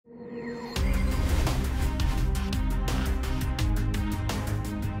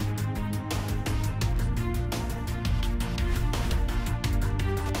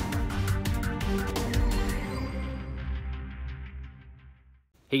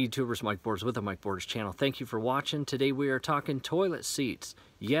Hey YouTubers, Mike Borders with the Mike Borders channel. Thank you for watching. Today we are talking toilet seats.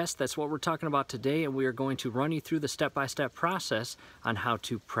 Yes, that's what we're talking about today, and we are going to run you through the step-by-step process on how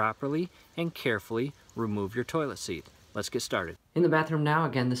to properly and carefully remove your toilet seat. Let's get started. In the bathroom now,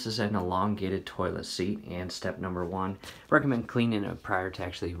 again, this is an elongated toilet seat, and step number one, recommend cleaning it prior to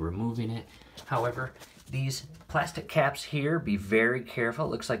actually removing it. However, these plastic caps here, be very careful. It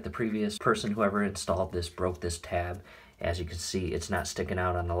looks like the previous person, whoever installed this, broke this tab. As you can see, it's not sticking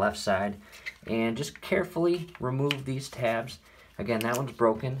out on the left side. And just carefully remove these tabs. Again, that one's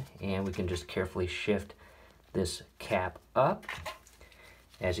broken, and we can just carefully shift this cap up.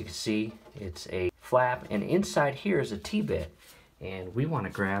 As you can see, it's a flap, and inside here is a T-bit. And we want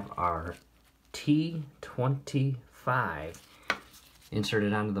to grab our T25, insert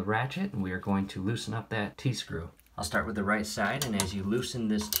it onto the ratchet, and we are going to loosen up that T-screw. I'll start with the right side, and as you loosen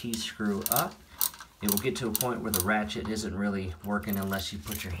this T-screw up, it will get to a point where the ratchet isn't really working unless you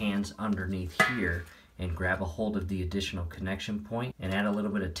put your hands underneath here and grab a hold of the additional connection point and add a little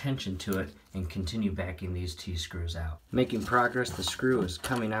bit of tension to it and continue backing these T-screws out. Making progress, the screw is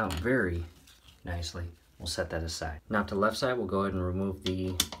coming out very nicely. We'll set that aside. Now to the left side, we'll go ahead and remove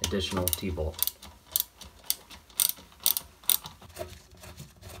the additional T-bolt.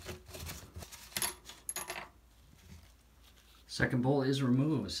 Second bolt is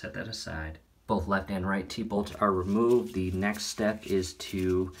removed, set that aside. Both left and right T-bolts are removed. The next step is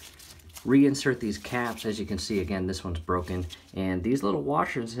to reinsert these caps. As you can see, again, this one's broken. And these little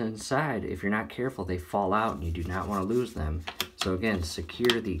washers inside, if you're not careful, they fall out and you do not want to lose them. So again,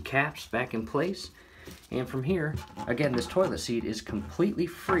 secure the caps back in place. And from here, again, this toilet seat is completely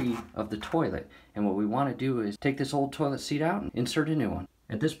free of the toilet. And what we want to do is take this old toilet seat out and insert a new one.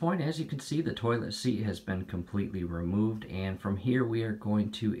 At this point, as you can see, the toilet seat has been completely removed, and from here we are going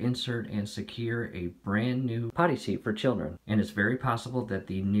to insert and secure a brand new potty seat for children. And it's very possible that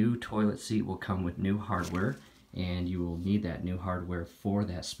the new toilet seat will come with new hardware, and you will need that new hardware for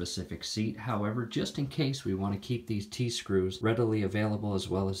that specific seat. However, just in case, we want to keep these T-screws readily available as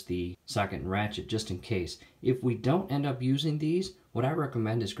well as the socket and ratchet just in case. If we don't end up using these, what I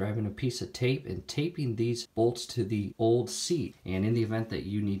recommend is grabbing a piece of tape and taping these bolts to the old seat. And in the event that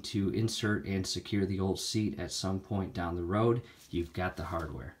you need to insert and secure the old seat at some point down the road, you've got the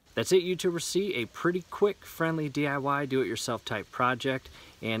hardware. That's it, YouTubers. See, a pretty quick, friendly DIY, do-it-yourself type project.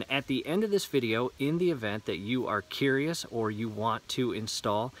 And at the end of this video, in the event that you are curious or you want to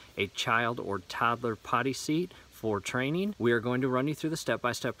install a child or toddler potty seat for training, we are going to run you through the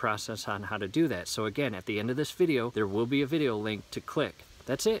step-by-step process on how to do that. So again, at the end of this video, there will be a video link to click.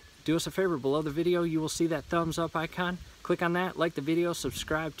 That's it. Do us a favor, below the video, you will see that thumbs up icon. Click on that, like the video,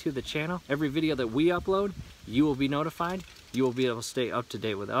 subscribe to the channel. Every video that we upload, you will be notified. You will be able to stay up to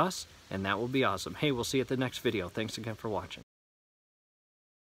date with us, and that will be awesome. Hey, we'll see you at the next video. Thanks again for watching.